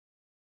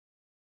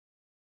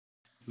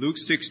Luke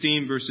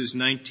 16, verses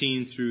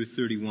 19 through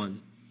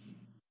 31.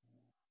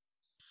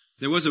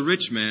 There was a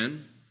rich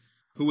man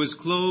who was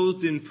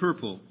clothed in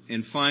purple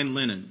and fine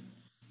linen,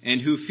 and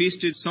who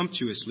feasted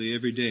sumptuously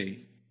every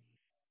day.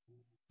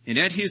 And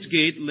at his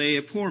gate lay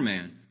a poor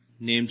man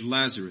named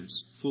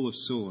Lazarus, full of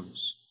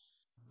sores,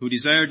 who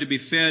desired to be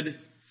fed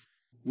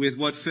with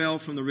what fell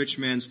from the rich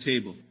man's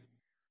table.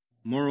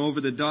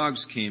 Moreover, the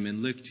dogs came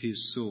and licked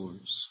his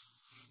sores.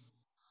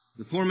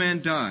 The poor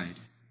man died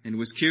and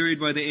was carried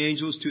by the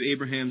angels to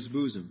Abraham's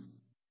bosom.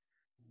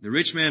 The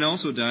rich man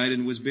also died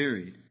and was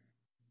buried.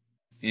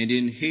 And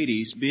in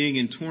Hades, being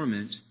in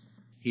torment,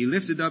 he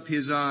lifted up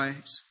his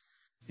eyes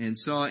and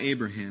saw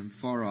Abraham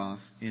far off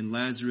and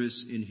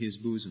Lazarus in his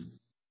bosom.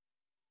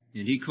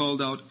 And he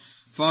called out,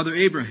 Father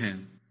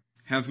Abraham,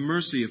 have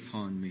mercy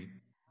upon me,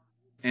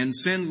 and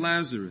send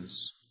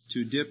Lazarus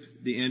to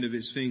dip the end of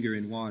his finger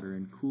in water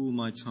and cool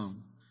my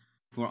tongue,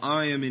 for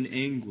I am in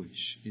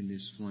anguish in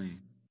this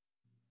flame.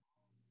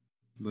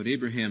 But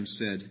Abraham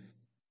said,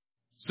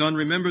 Son,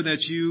 remember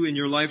that you in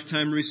your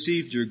lifetime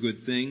received your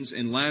good things,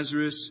 and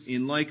Lazarus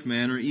in like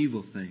manner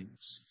evil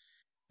things.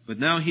 But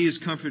now he is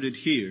comforted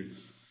here,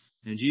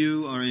 and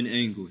you are in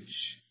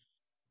anguish.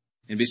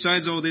 And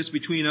besides all this,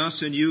 between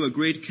us and you a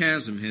great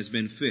chasm has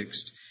been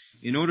fixed,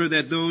 in order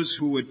that those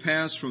who would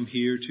pass from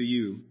here to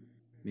you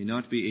may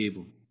not be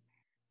able,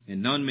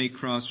 and none may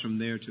cross from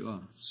there to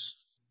us.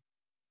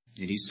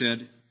 And he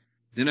said,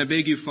 Then I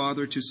beg you,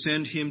 Father, to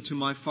send him to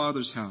my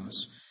father's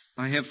house.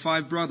 I have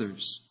 5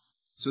 brothers,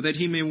 so that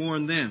he may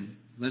warn them,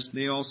 lest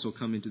they also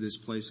come into this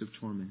place of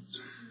torment.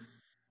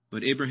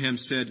 But Abraham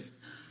said,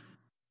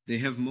 They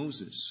have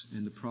Moses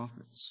and the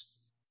prophets.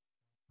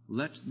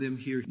 Let them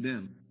hear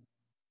them.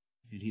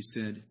 And he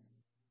said,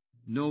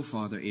 No,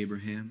 Father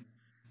Abraham,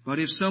 but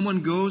if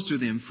someone goes to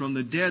them from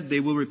the dead,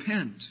 they will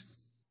repent.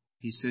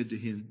 He said to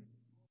him,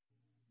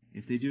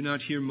 If they do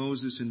not hear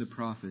Moses and the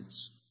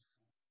prophets,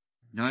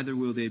 neither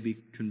will they be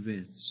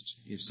convinced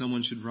if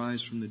someone should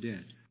rise from the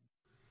dead.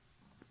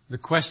 The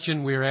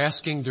question we're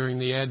asking during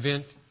the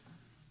Advent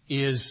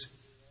is,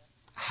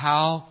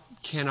 how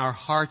can our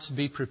hearts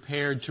be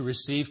prepared to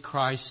receive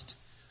Christ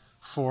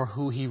for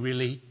who He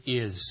really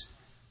is?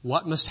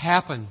 What must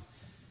happen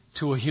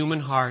to a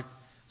human heart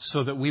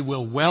so that we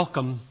will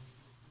welcome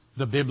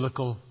the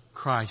biblical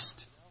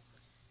Christ?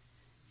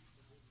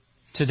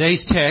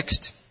 Today's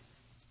text,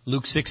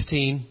 Luke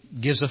 16,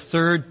 gives a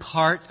third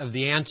part of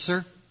the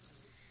answer.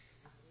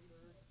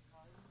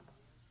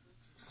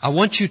 I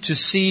want you to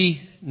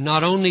see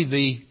not only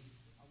the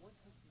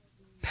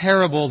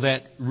parable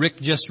that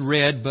Rick just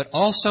read, but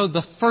also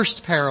the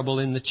first parable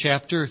in the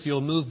chapter, if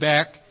you'll move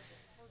back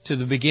to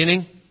the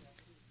beginning.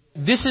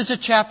 This is a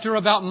chapter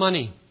about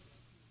money.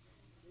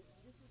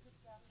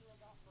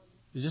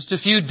 There's just a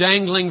few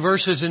dangling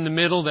verses in the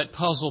middle that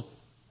puzzle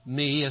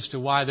me as to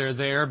why they're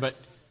there, but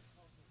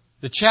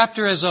the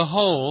chapter as a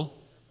whole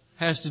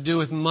has to do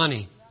with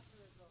money.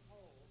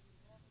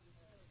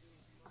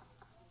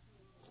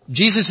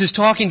 Jesus is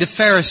talking to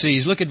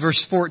Pharisees. Look at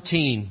verse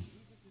 14.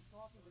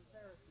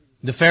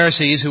 The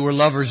Pharisees, who were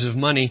lovers of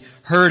money,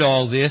 heard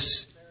all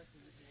this,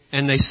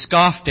 and they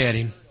scoffed at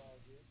Him.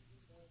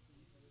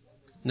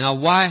 Now,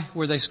 why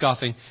were they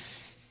scoffing?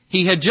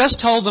 He had just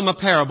told them a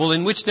parable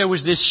in which there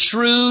was this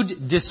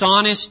shrewd,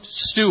 dishonest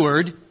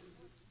steward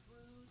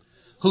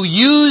who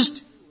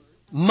used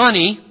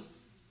money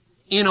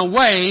in a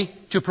way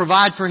to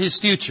provide for his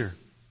future.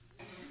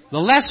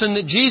 The lesson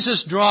that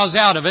Jesus draws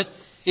out of it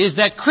is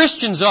that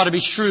Christians ought to be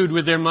shrewd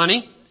with their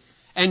money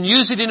and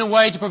use it in a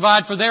way to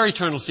provide for their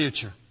eternal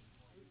future.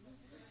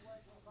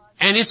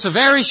 And it's a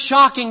very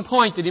shocking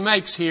point that he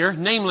makes here,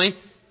 namely,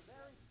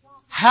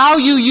 how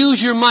you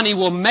use your money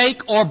will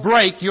make or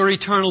break your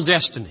eternal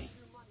destiny.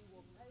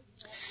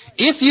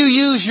 If you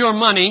use your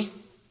money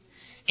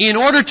in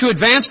order to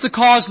advance the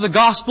cause of the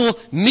gospel,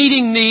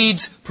 meeting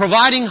needs,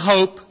 providing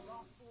hope,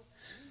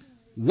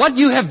 what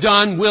you have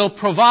done will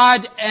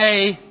provide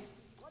a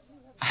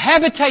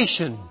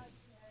habitation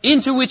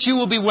into which you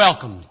will be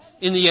welcomed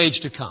in the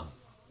age to come.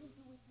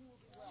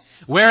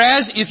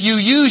 Whereas if you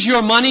use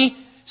your money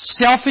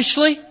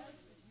selfishly,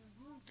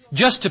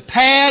 just to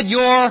pad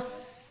your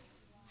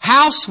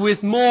house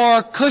with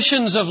more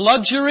cushions of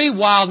luxury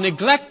while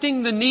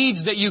neglecting the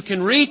needs that you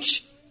can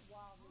reach,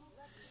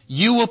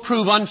 you will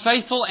prove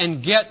unfaithful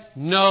and get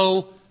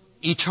no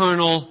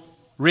eternal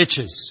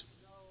riches.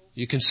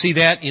 You can see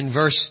that in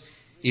verse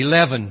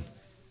 11,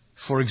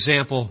 for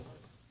example,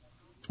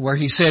 where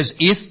he says,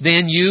 If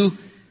then you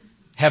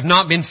have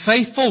not been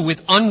faithful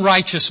with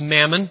unrighteous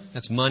mammon,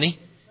 that's money,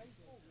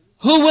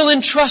 who will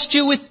entrust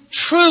you with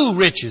true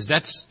riches?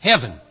 That's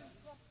heaven.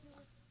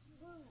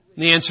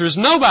 And the answer is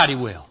nobody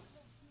will.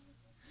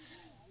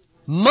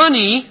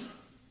 Money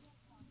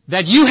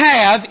that you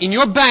have in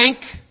your bank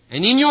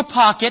and in your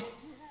pocket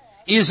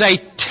is a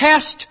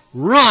test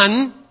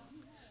run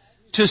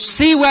to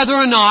see whether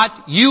or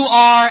not you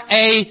are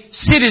a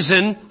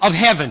citizen of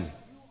heaven.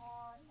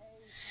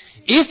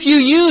 If you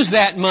use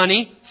that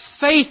money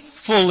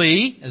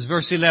faithfully, as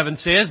verse 11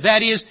 says,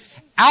 that is,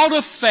 out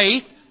of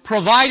faith,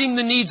 providing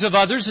the needs of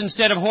others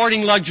instead of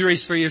hoarding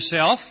luxuries for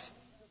yourself,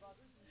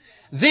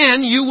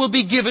 then you will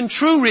be given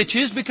true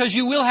riches because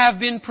you will have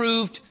been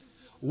proved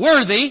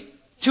worthy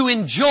to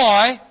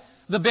enjoy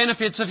the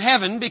benefits of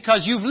heaven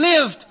because you've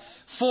lived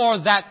for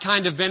that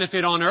kind of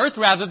benefit on earth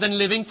rather than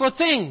living for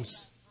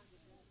things.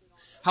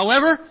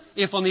 However,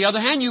 if on the other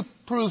hand you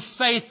prove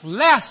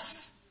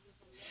faithless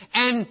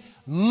and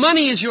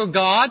money is your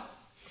God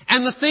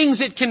and the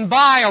things it can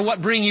buy are what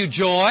bring you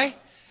joy,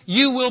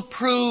 you will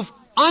prove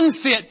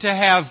unfit to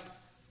have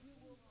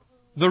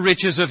the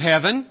riches of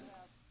heaven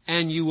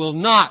and you will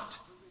not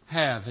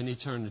have an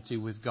eternity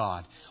with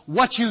God.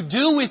 What you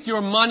do with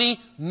your money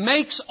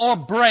makes or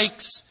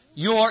breaks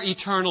your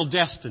eternal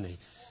destiny.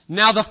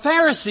 Now the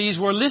Pharisees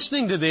were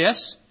listening to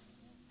this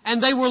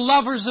and they were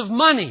lovers of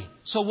money.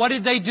 So what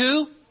did they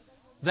do?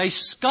 They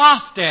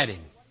scoffed at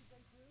Him.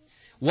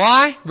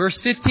 Why?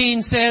 Verse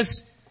 15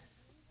 says,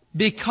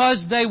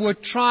 because they were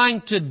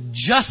trying to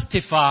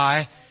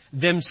justify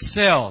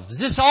themselves.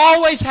 This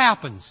always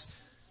happens.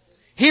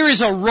 Here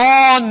is a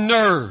raw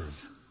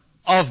nerve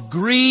of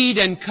greed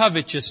and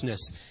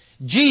covetousness.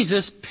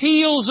 Jesus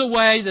peels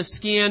away the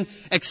skin,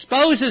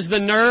 exposes the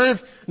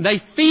nerve. They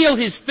feel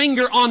His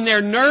finger on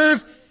their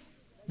nerve.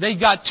 They've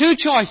got two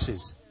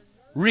choices: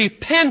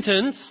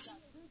 repentance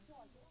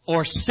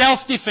or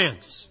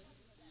self-defense.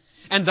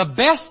 And the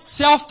best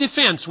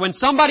self-defense when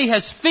somebody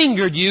has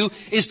fingered you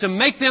is to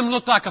make them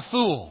look like a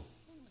fool.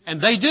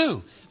 And they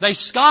do. They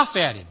scoff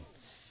at Him.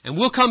 And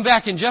we'll come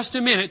back in just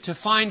a minute to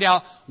find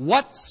out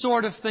what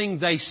sort of thing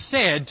they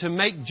said to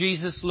make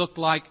Jesus look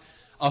like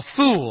a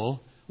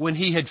fool when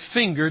He had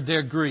fingered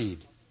their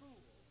greed.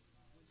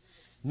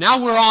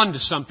 Now we're on to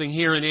something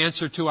here in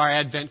answer to our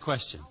Advent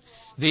question.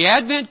 The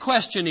Advent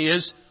question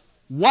is,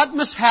 what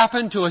must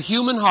happen to a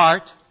human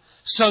heart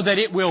so that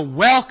it will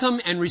welcome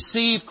and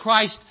receive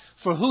Christ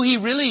for who He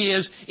really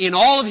is in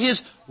all of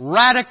His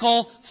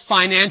radical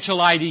financial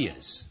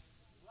ideas?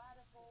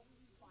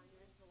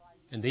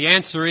 And the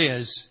answer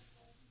is,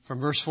 from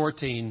verse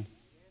 14,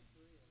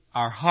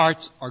 our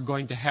hearts are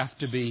going to have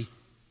to be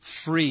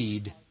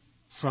freed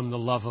from the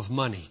love of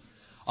money.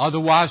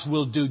 Otherwise,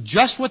 we'll do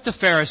just what the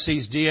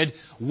Pharisees did.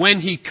 When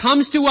He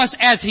comes to us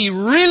as He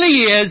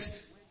really is,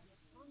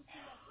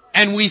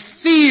 and we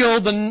feel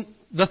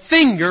the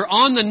finger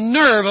on the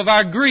nerve of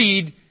our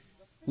greed,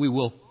 we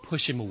will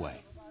push Him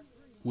away.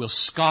 We'll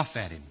scoff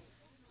at Him.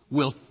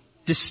 We'll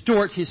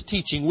distort His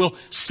teaching. We'll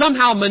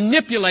somehow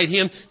manipulate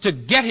Him to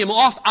get Him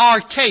off our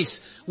case.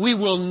 We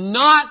will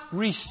not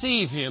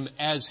receive Him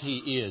as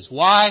He is.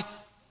 Why?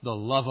 The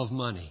love of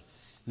money.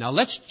 Now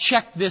let's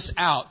check this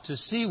out to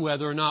see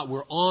whether or not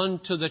we're on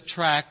to the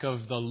track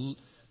of the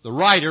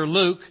writer,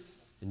 Luke,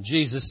 and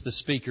Jesus, the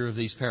speaker of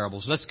these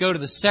parables. Let's go to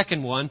the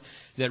second one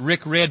that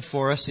Rick read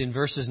for us in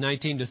verses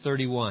 19 to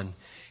 31.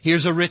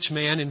 Here's a rich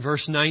man in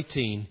verse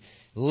 19.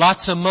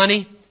 Lots of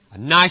money, a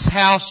nice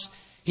house.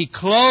 He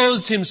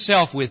clothes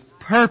himself with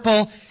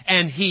purple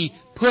and he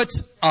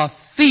puts a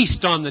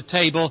feast on the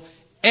table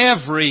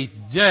every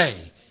day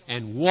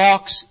and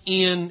walks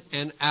in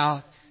and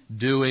out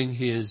doing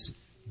his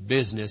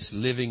business,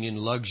 living in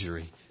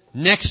luxury.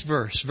 Next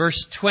verse,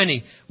 verse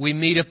 20, we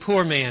meet a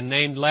poor man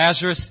named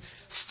Lazarus,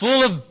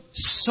 full of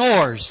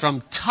sores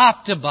from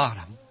top to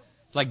bottom,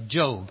 like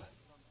Job.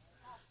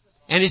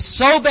 And it's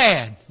so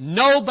bad,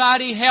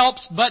 nobody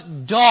helps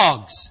but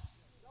dogs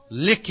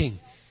licking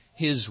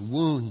his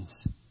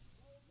wounds.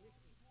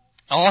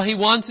 All he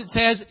wants, it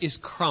says, is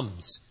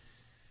crumbs.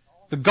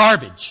 The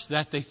garbage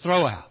that they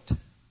throw out,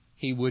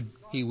 he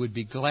would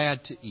be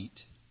glad to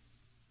eat.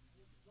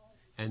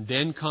 And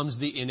then comes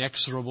the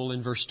inexorable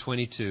in verse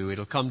 22.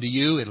 It'll come to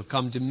you, it'll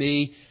come to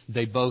me.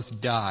 They both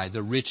die.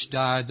 The rich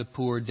die, the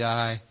poor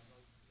die.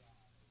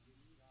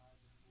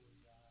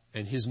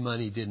 And his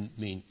money didn't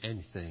mean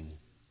anything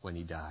when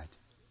he died.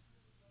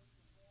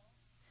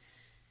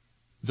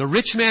 The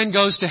rich man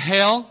goes to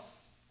hell.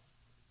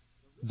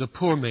 The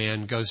poor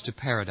man goes to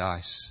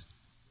paradise.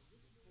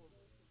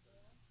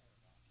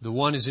 The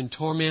one is in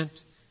torment.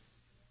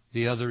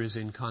 The other is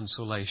in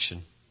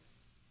consolation.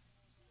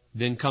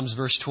 Then comes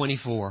verse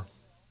 24.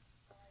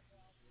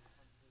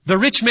 The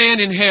rich man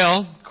in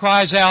hell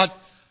cries out,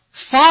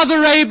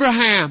 Father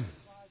Abraham.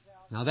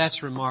 Now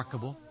that's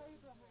remarkable.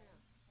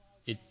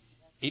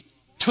 It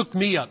took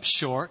me up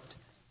short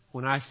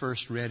when I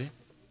first read it.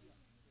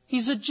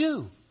 He's a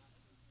Jew.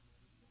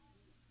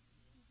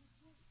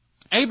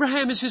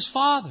 Abraham is his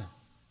father.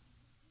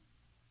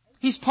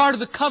 He's part of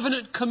the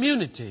covenant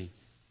community.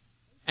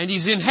 And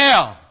he's in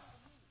hell.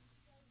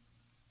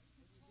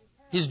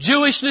 His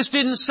Jewishness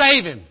didn't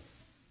save him.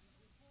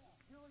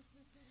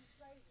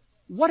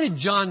 What did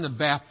John the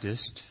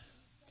Baptist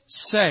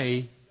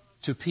say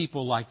to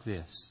people like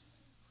this?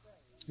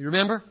 You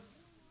remember?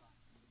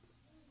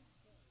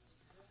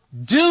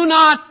 Do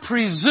not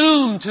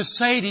presume to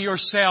say to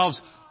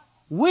yourselves,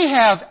 we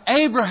have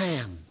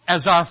Abraham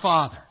as our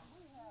father.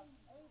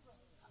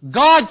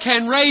 God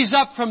can raise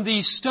up from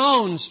these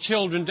stones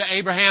children to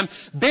Abraham,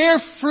 bear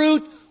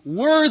fruit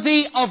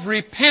worthy of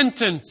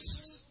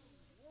repentance.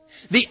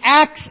 The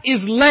axe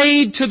is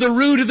laid to the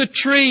root of the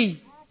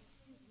tree.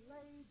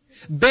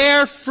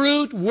 Bear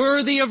fruit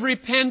worthy of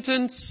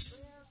repentance,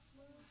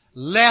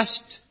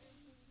 lest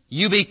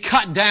you be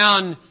cut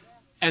down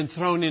and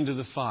thrown into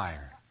the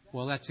fire.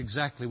 Well, that's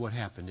exactly what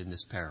happened in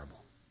this parable.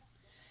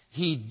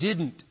 He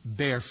didn't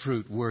bear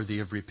fruit worthy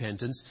of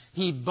repentance.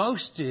 He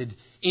boasted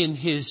in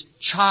his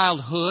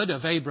childhood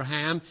of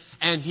Abraham,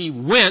 and he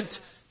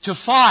went to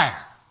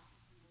fire.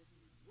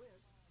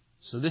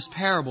 So this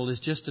parable is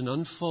just an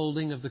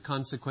unfolding of the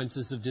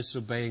consequences of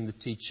disobeying the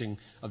teaching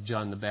of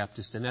John the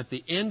Baptist. And at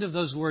the end of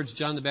those words,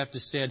 John the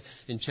Baptist said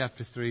in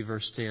chapter 3,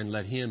 verse 10,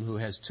 "Let him who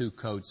has 2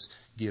 coats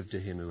give to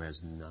him who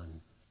has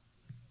none."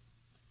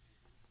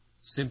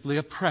 Simply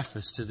a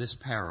preface to this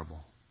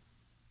parable.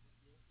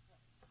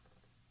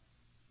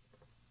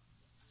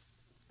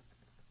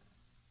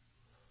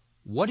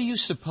 What do you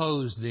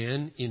suppose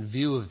then, in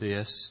view of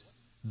this,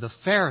 the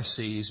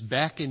Pharisees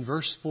back in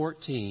verse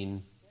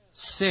 14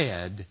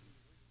 said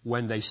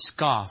when they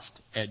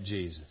scoffed at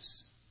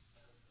Jesus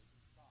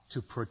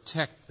to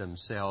protect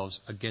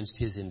themselves against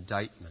his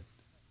indictment?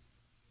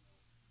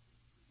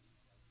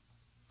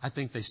 I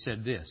think they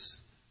said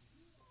this: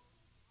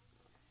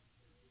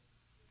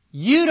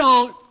 "You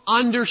don't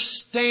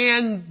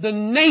understand the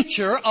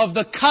nature of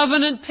the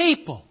covenant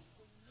people.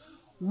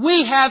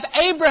 We have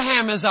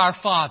Abraham as our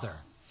father.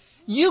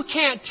 You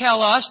can't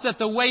tell us that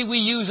the way we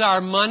use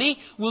our money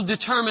will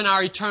determine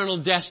our eternal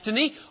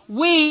destiny.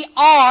 We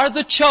are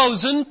the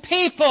chosen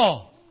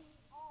people.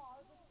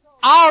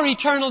 Our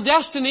eternal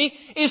destiny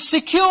is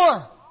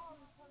secure.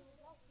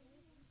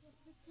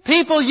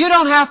 People, you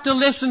don't have to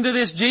listen to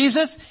this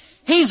Jesus.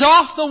 He's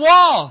off the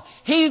wall.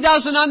 He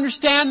doesn't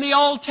understand the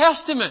Old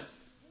Testament."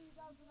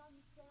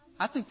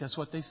 I think that's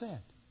what they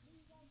said.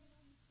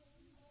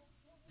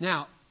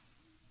 Now,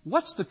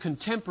 what's the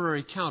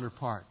contemporary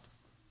counterpart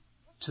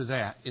to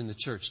that in the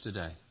church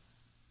today?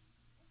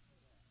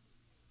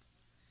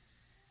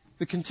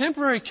 The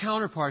contemporary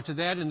counterpart to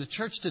that in the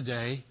church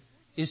today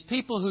is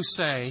people who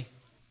say,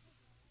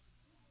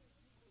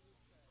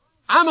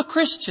 "I'm a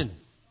Christian.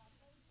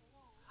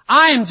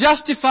 I am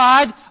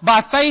justified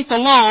by faith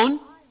alone.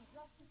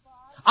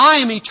 I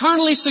am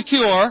eternally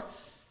secure.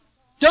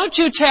 Don't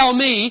you tell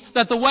me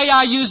that the way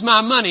I use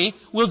my money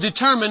will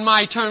determine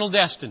my eternal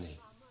destiny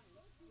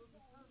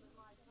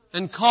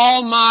and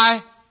call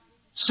my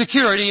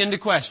security into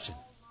question."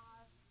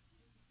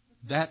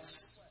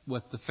 That's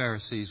what the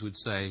Pharisees would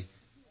say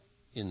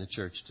in the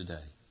church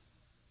today.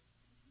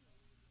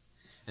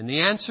 And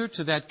the answer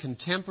to that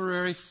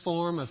contemporary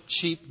form of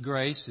cheap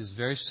grace is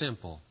very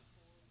simple.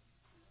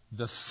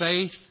 The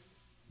faith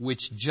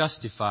which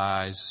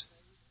justifies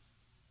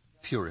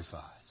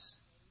purifies.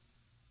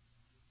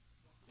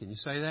 Can you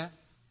say that?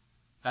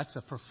 That's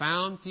a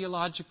profound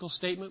theological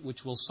statement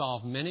which will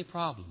solve many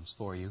problems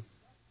for you.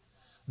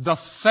 The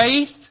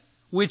faith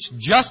which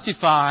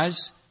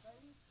justifies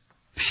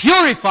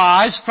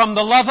purifies from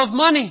the love of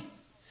money.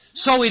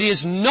 So it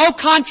is no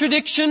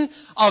contradiction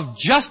of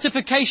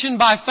justification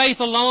by faith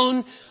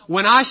alone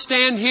when I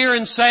stand here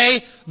and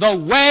say, the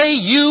way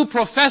you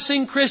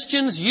professing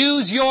Christians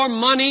use your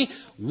money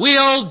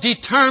will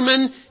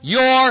determine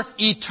your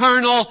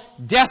eternal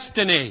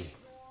destiny.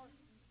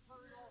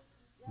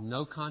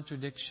 No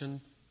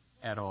contradiction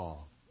at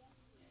all.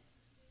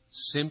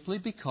 Simply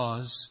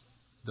because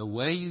the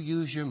way you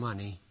use your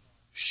money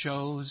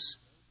shows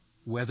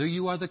whether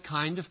you are the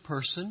kind of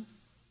person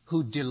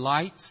who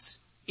delights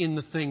in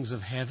the things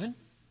of heaven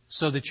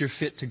so that you're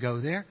fit to go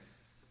there,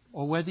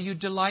 or whether you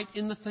delight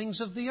in the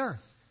things of the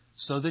earth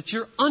so that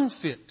you're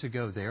unfit to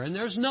go there. And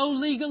there's no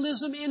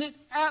legalism in it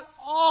at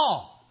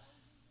all.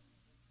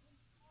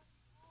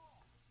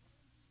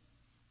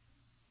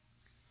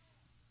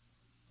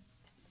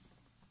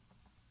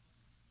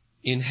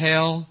 In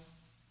hell,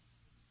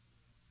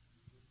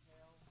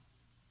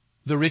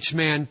 the rich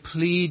man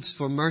pleads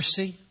for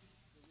mercy,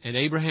 and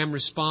Abraham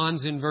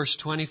responds in verse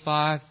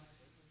 25,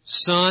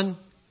 "Son,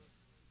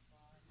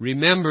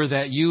 remember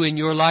that you in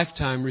your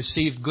lifetime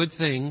received good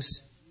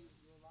things,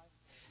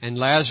 and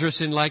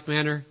Lazarus in like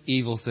manner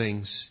evil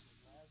things.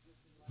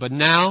 But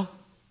now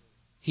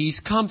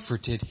he's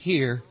comforted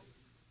here,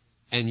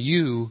 and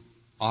you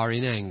are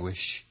in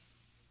anguish."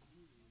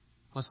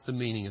 What's the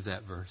meaning of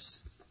that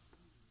verse?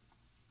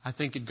 I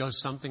think it goes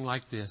something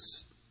like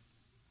this.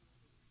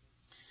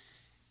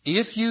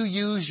 If you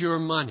use your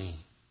money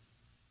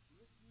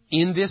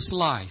in this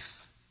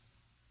life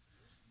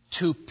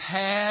to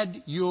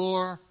pad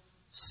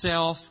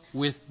yourself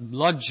with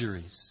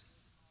luxuries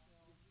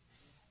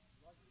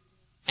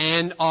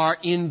and are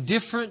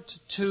indifferent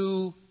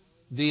to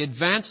the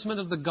advancement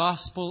of the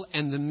gospel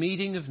and the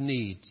meeting of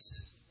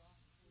needs,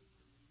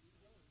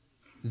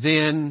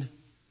 then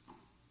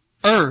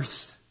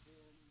earth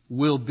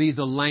will be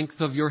the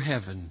length of your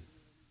heaven,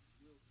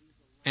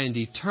 and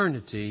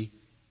eternity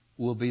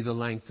will be the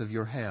length of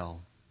your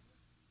hell.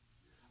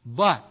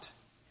 But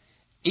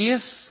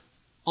if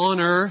on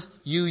earth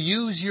you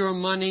use your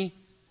money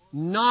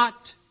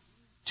not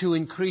to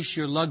increase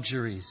your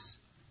luxuries,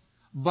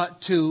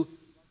 but to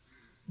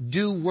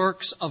do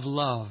works of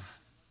love,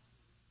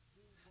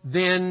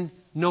 then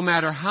no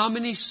matter how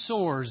many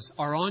sores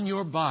are on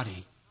your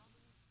body,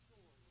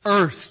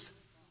 earth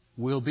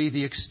will be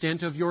the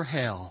extent of your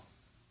hell,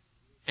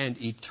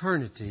 and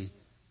eternity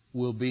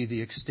will be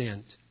the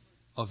extent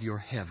of your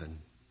heaven.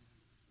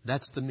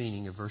 That's the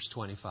meaning of verse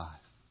 25.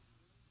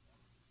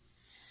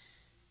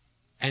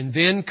 And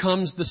then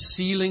comes the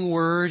sealing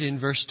word in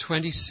verse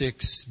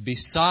 26.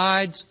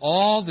 Besides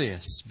all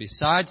this,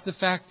 besides the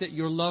fact that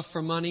your love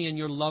for money and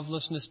your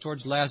lovelessness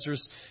towards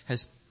Lazarus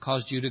has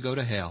caused you to go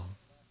to hell,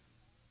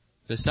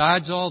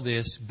 besides all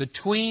this,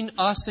 between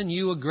us and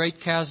you a great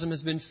chasm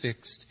has been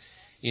fixed,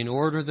 in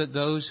order that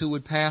those who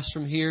would pass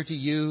from here to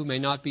you may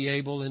not be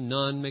able, and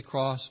none may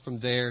cross from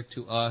there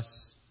to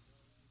us.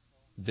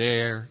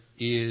 There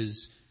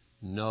is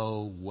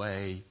no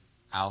way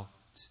out.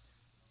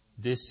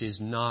 This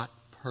is not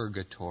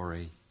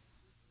purgatory.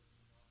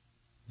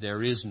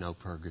 There is no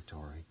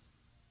purgatory.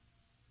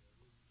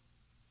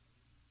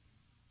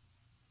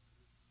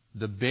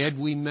 The bed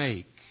we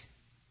make,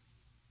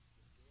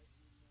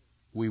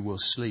 we will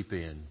sleep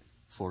in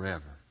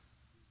forever.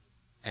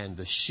 And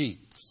the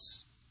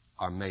sheets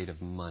are made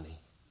of money.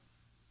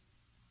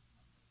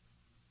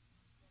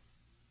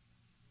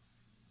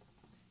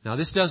 Now,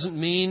 this doesn't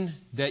mean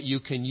that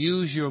you can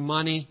use your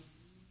money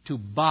to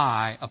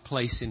buy a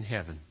place in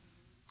heaven.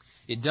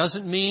 It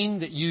doesn't mean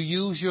that you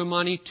use your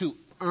money to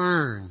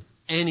earn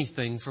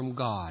anything from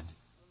God.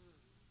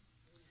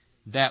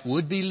 That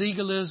would be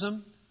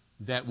legalism.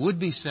 That would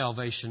be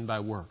salvation by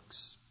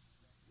works.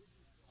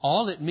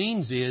 All it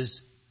means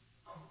is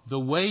the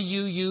way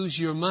you use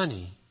your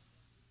money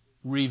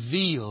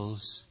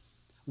reveals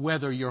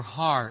whether your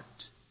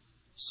heart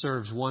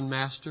serves one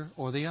master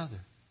or the other,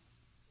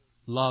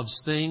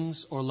 loves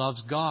things or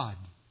loves God,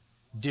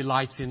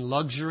 delights in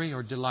luxury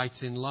or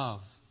delights in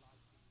love.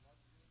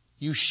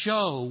 You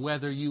show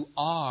whether you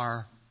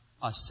are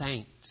a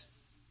saint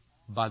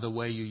by the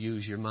way you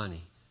use your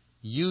money.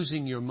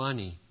 Using your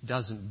money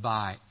doesn't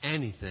buy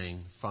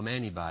anything from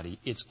anybody.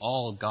 It's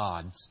all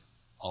God's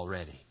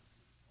already.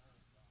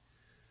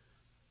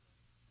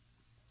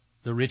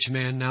 The rich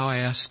man now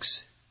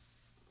asks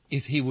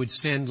if he would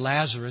send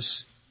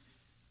Lazarus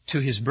to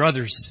his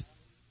brothers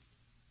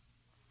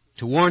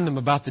to warn them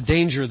about the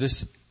danger of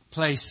this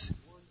place.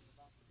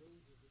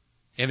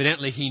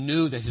 Evidently, he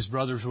knew that his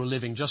brothers were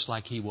living just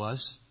like he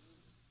was,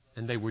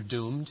 and they were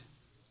doomed.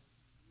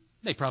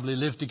 They probably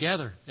lived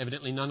together.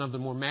 Evidently, none of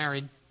them were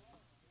married.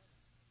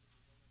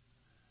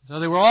 So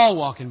they were all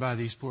walking by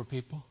these poor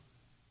people,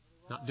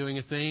 not doing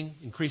a thing,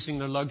 increasing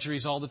their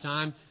luxuries all the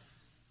time.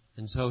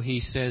 And so he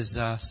says,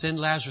 send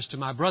Lazarus to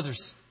my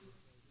brothers.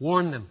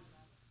 Warn them.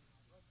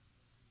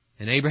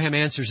 And Abraham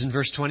answers in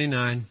verse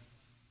 29,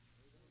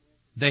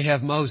 they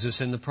have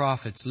Moses and the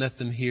prophets. Let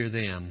them hear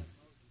them.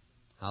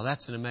 Now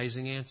that's an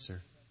amazing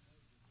answer.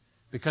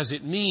 Because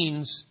it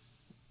means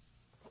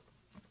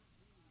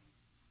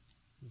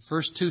the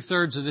first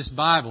 2/3 of this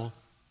Bible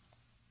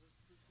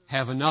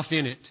have enough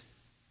in it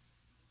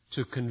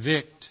to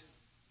convict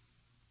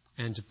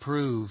and to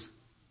prove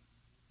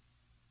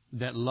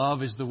that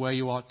love is the way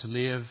you ought to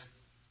live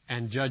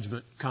and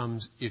judgment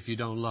comes if you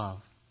don't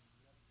love.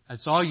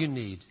 That's all you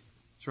need.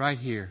 It's right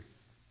here.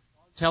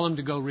 Tell them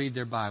to go read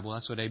their Bible.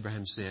 That's what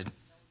Abraham said.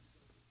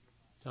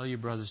 Tell your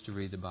brothers to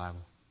read the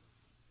Bible.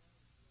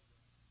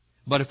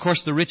 But of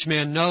course the rich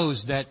man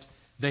knows that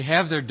they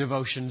have their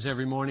devotions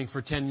every morning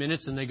for 10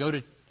 minutes and they go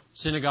to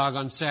synagogue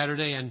on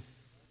Saturday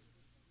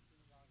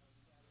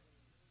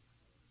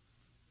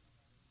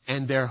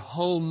and their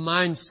whole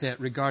mindset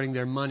regarding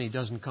their money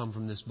doesn't come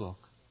from this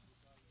book.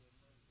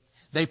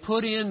 They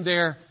put in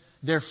their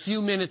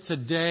few minutes a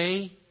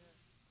day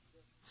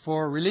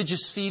for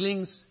religious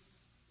feelings,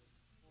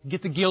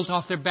 get the guilt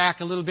off their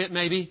back a little bit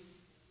maybe.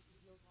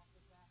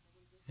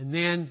 And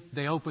then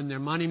they open their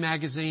money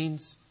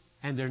magazines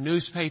and their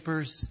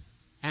newspapers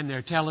and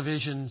their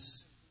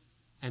televisions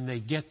and they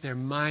get their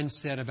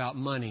mindset about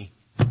money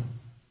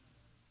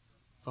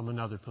from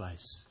another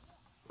place.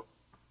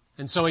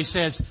 And so he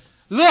says,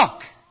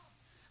 look,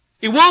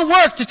 it won't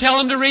work to tell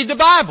them to read the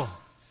Bible.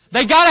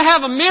 They got to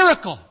have a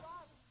miracle.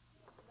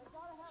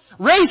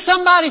 Raise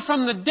somebody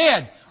from the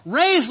dead.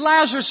 Raise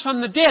Lazarus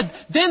from the dead.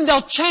 Then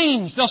they'll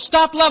change. They'll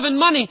stop loving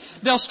money.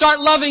 They'll start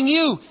loving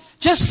you.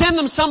 Just send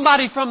them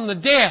somebody from the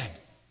dead.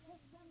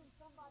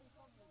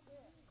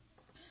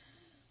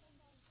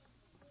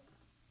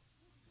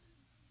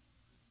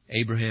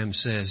 Abraham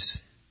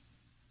says,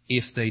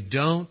 if they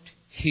don't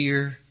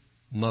hear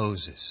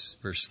Moses,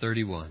 verse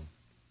 31,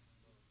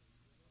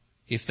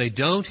 if they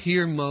don't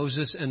hear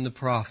Moses and the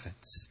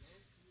prophets,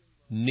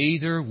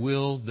 neither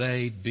will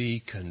they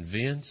be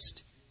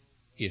convinced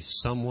if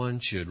someone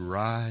should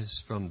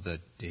rise from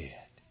the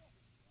dead.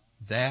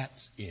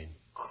 That's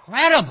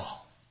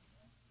incredible.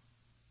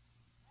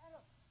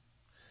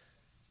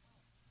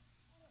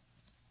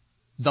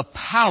 The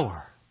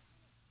power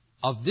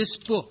of this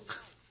book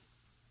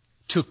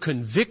to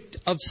convict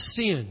of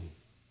sin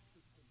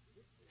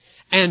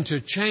and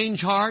to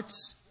change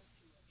hearts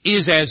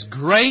is as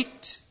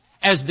great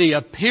as the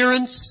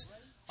appearance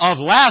of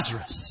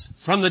Lazarus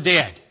from the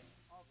dead.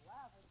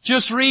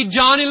 Just read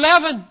John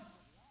 11.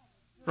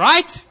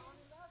 Right?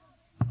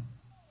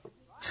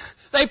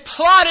 They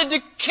plotted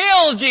to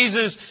kill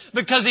Jesus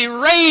because He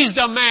raised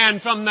a man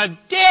from the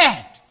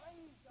dead.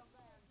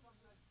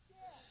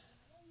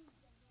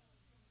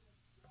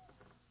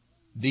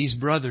 These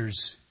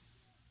brothers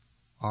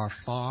are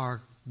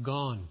far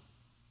gone,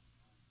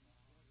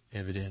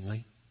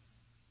 evidently.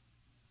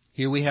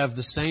 Here we have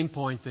the same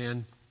point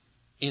then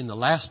in the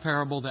last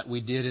parable that we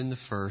did in the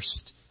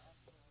first.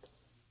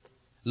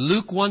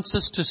 Luke wants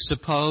us to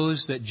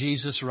suppose that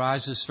Jesus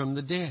rises from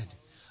the dead.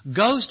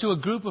 Goes to a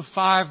group of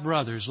 5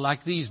 brothers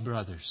like these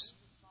brothers.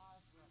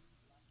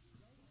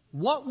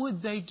 What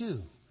would they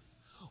do?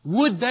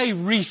 Would they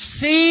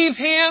receive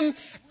Him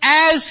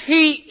as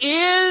He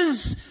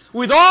is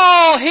with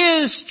all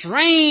His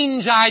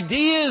strange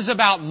ideas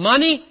about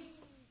money?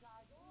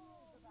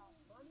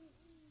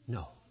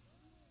 No.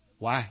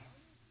 Why?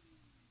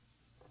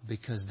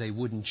 Because they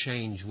wouldn't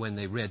change when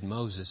they read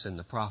Moses and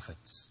the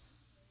prophets.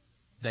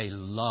 They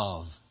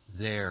love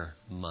their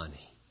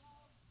money.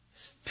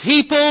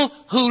 People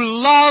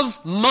who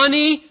love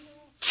money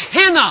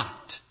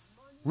cannot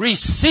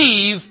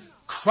receive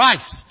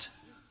Christ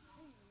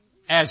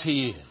as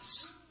He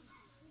is.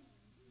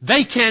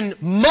 They can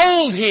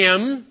mold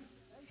Him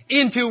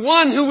into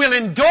one who will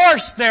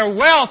endorse their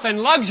wealth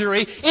and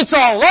luxury. It's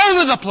all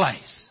over the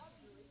place.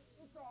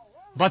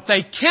 But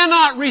they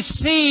cannot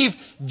receive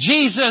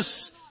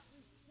Jesus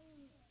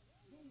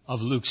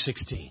of Luke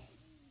 16.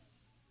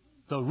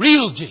 The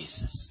real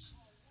Jesus.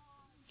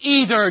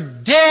 Either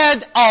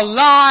dead,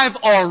 alive,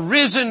 or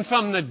risen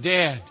from the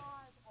dead.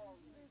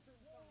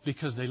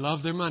 Because they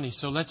love their money.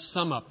 So let's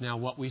sum up now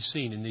what we've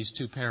seen in these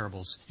 2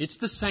 parables. It's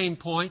the same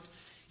point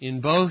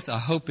in both. I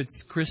hope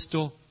it's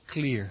crystal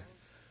clear.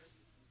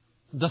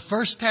 The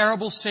first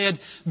parable said,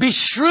 be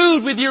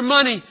shrewd with your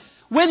money.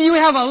 Whether you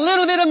have a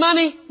little bit of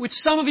money, which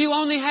some of you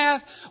only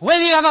have,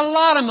 whether you have a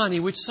lot of money,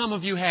 which some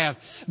of you have,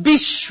 be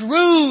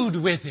shrewd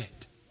with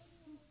it.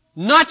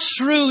 Not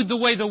shrewd the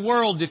way the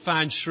world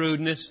defines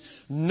shrewdness.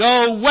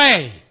 No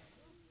way.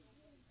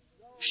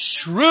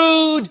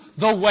 Shrewd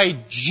the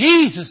way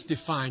Jesus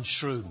defines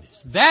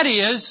shrewdness. That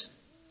is,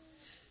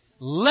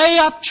 lay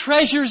up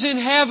treasures in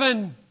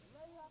heaven.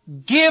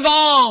 Give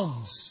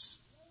alms.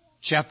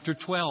 Chapter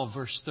 12,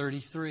 verse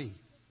 33.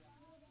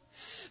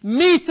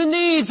 Meet the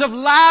needs of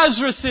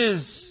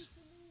Lazaruses.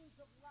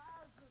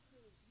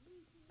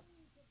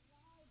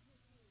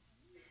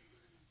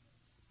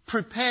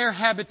 Prepare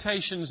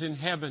habitations in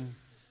heaven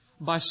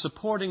by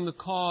supporting the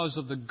cause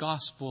of the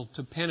gospel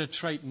to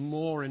penetrate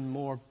more and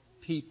more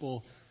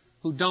people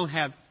who don't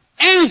have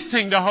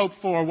anything to hope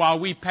for while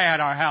we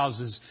pad our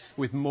houses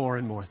with more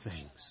and more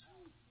things.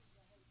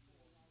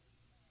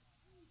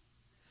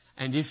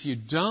 And if you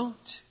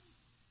don't,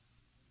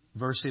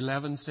 verse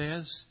 11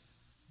 says,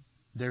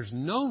 there's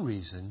no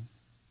reason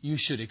you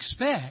should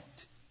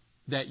expect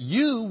that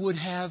you would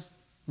have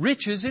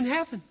riches in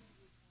heaven.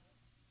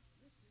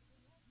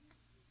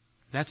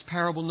 That's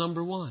parable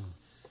number 1.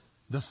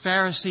 The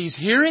Pharisees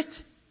hear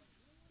it.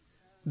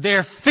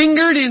 They're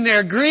fingered in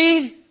their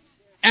greed.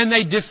 And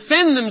they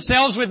defend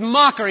themselves with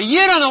mockery.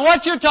 You don't know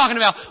what you're talking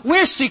about.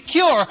 We're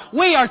secure.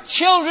 We are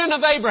children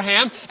of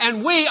Abraham.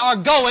 And we are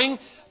going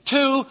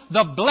to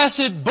the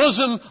blessed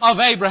bosom of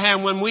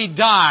Abraham when we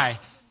die.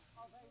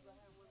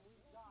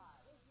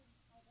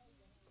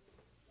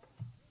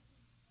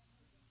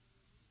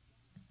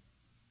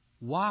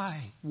 Why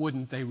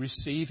wouldn't they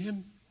receive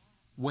Him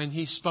when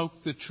He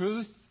spoke the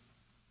truth?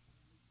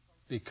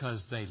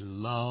 Because they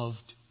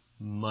loved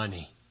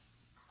money.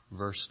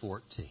 Verse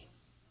 14.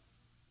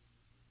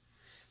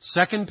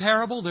 Second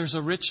parable, there's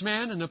a rich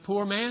man and a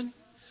poor man.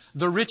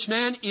 The rich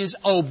man is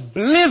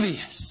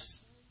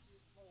oblivious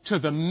to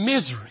the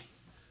misery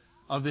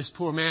of this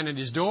poor man at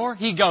his door.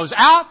 He goes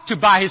out to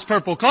buy his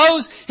purple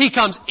clothes. He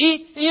comes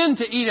in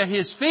to eat at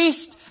his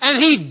feast, and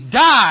he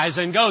dies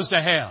and goes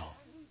to hell.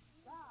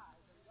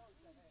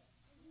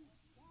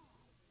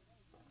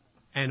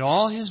 And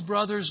all his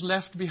brothers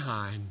left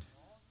behind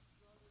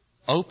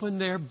open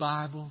their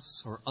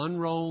Bibles or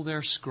unroll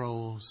their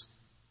scrolls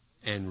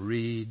and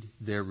read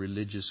their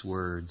religious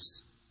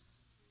words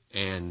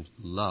and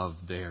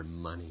love their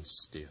money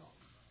still.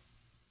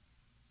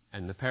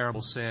 And the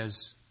parable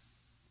says,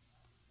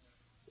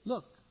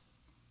 look,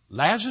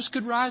 Lazarus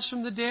could rise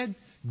from the dead.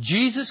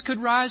 Jesus could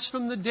rise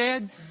from the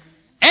dead.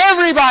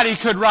 Everybody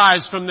could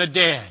rise from the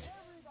dead.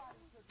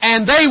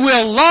 And they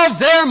will love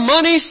their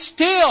money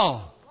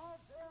still.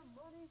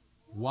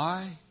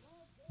 Why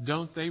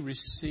don't they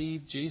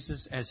receive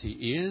Jesus as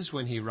He is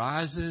when He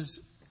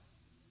rises?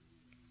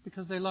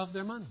 Because they love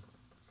their money.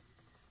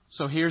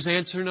 So here's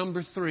answer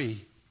number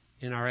 3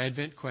 in our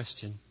Advent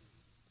question.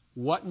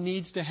 What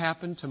needs to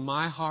happen to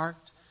my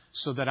heart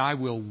so that I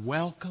will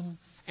welcome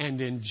and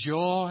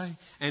enjoy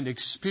and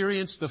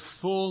experience the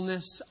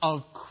fullness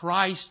of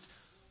Christ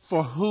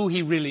for who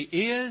He really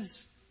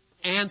is?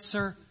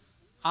 Answer,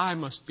 I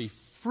must be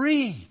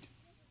freed.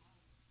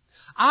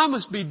 I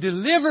must be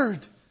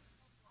delivered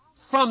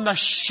from the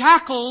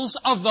shackles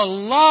of the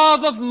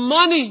love of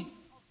money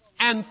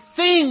and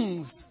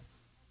things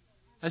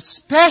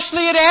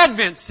Especially at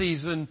Advent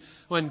season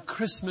when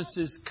Christmas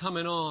is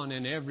coming on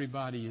and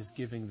everybody is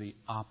giving the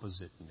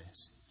opposite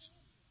message.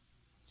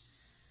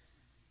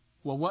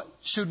 Well, what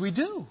should we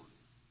do?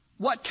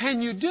 What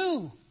can you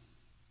do?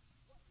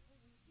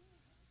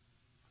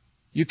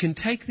 You can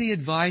take the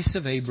advice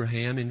of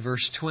Abraham in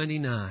verse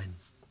 29.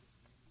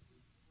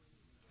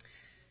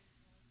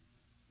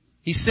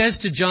 He says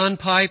to John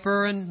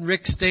Piper and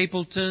Rick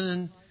Stapleton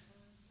and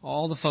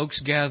all the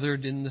folks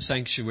gathered in the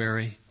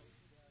sanctuary,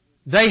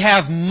 they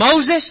have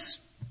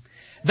Moses,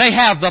 they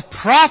have the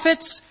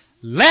prophets,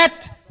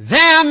 let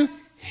them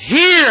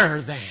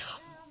hear them.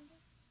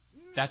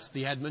 That's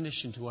the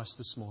admonition to us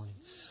this morning.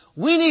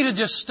 We need to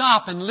just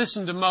stop and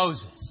listen to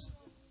Moses.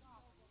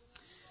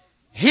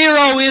 Hear,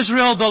 O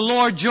Israel, the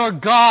Lord your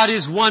God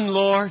is one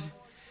Lord,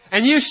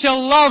 and you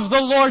shall love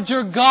the Lord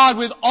your God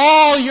with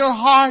all your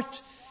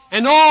heart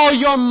and all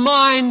your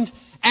mind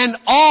and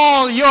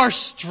all your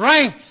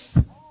strength,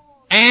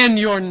 and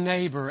your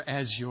neighbor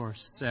as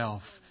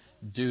yourself.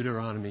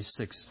 Deuteronomy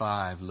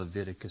 6:5,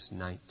 Leviticus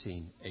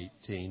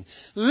 19:18.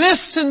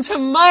 Listen to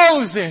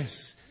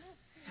Moses.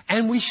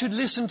 And we should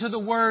listen to the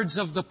words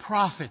of the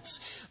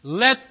prophets.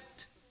 Let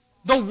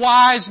the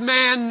wise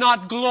man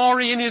not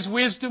glory in his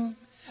wisdom.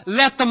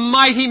 Let the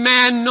mighty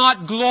man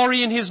not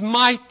glory in his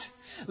might.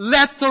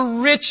 Let the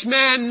rich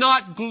man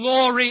not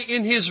glory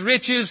in his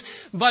riches,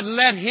 but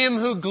let him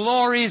who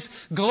glories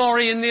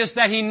glory in this,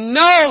 that he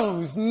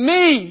knows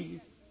me,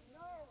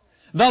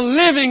 the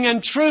living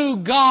and true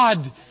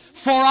God.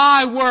 For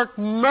I work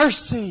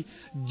mercy,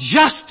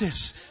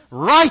 justice,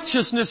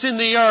 righteousness in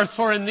the earth,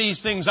 for in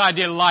these things I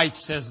delight,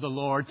 says the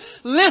Lord.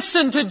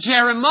 Listen to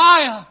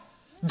Jeremiah.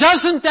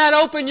 Doesn't that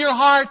open your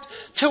heart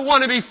to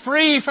want to be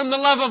free from the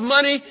love of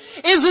money?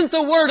 Isn't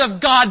the Word of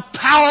God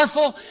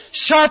powerful,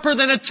 sharper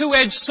than a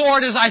two-edged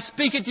sword as I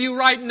speak it to you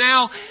right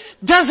now?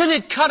 Doesn't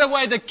it cut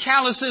away the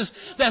calluses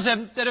that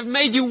have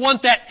made you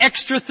want that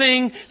extra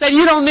thing that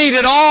you don't need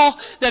at all,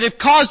 that have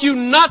caused you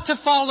not to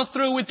follow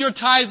through with your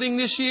tithing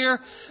this year?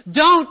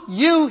 Don't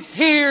you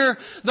hear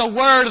the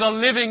Word of the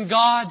living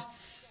God?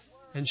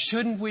 And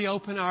shouldn't we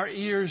open our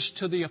ears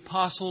to the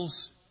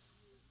apostles?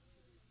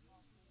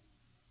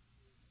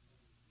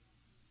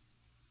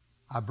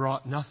 I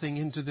brought nothing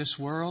into this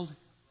world,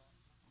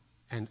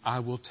 and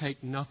I will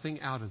take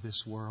nothing out of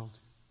this world.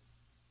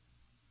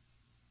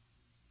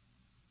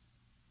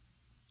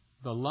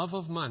 The love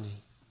of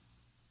money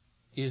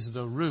is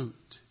the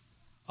root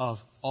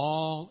of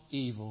all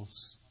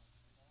evils,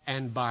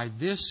 and by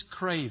this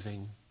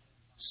craving,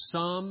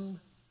 some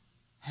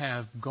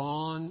have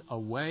gone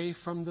away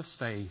from the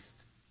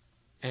faith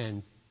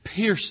and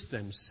pierced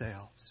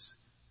themselves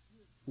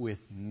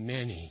with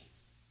many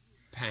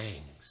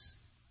pangs.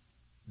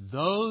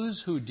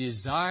 Those who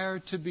desire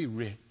to be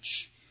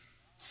rich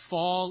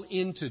fall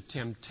into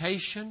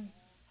temptation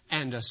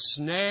and a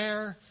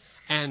snare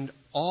and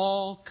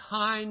all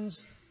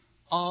kinds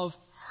of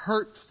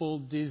hurtful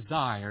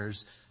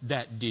desires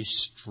that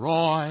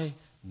destroy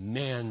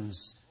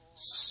men's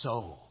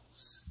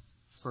souls.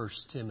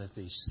 1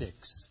 Timothy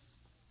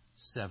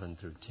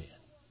 6:7-10.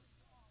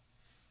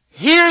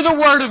 Hear the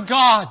Word of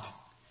God.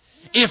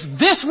 If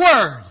this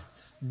Word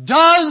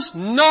does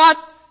not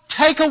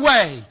take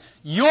away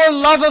your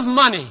love of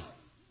money,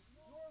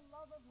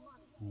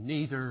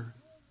 neither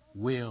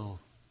will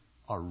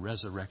a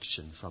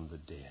resurrection from the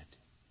dead.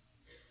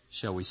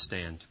 Shall we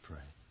stand to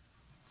pray?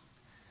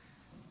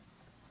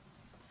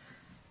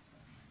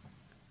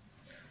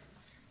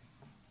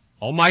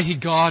 Almighty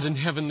God and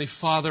Heavenly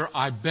Father,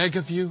 I beg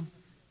of you,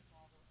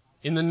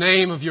 in the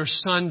name of your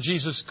Son,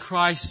 Jesus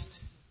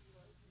Christ,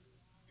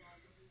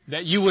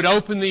 that you would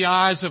open the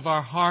eyes of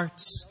our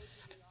hearts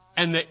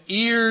and the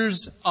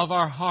ears of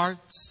our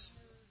hearts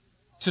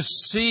to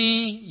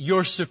see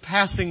your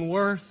surpassing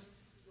worth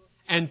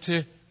and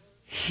to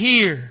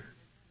hear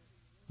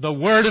the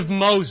word of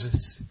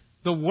Moses,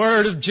 the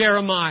word of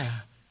Jeremiah,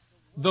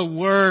 the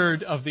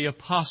word of the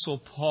Apostle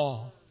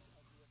Paul.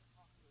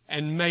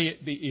 And may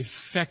it be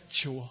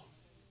effectual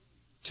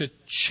to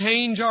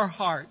change our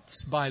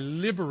hearts by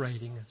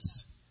liberating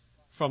us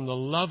from the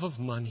love of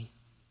money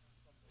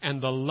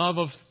and the love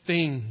of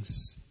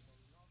things,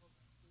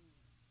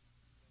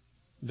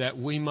 that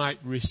we might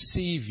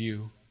receive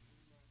you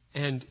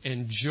and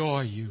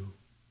enjoy you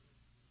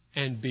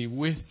and be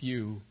with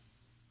you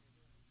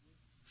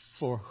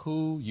for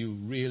who you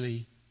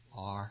really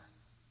are.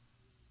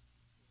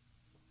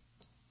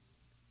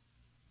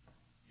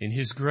 In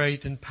His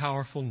great and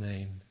powerful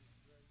name,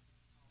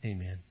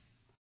 amen.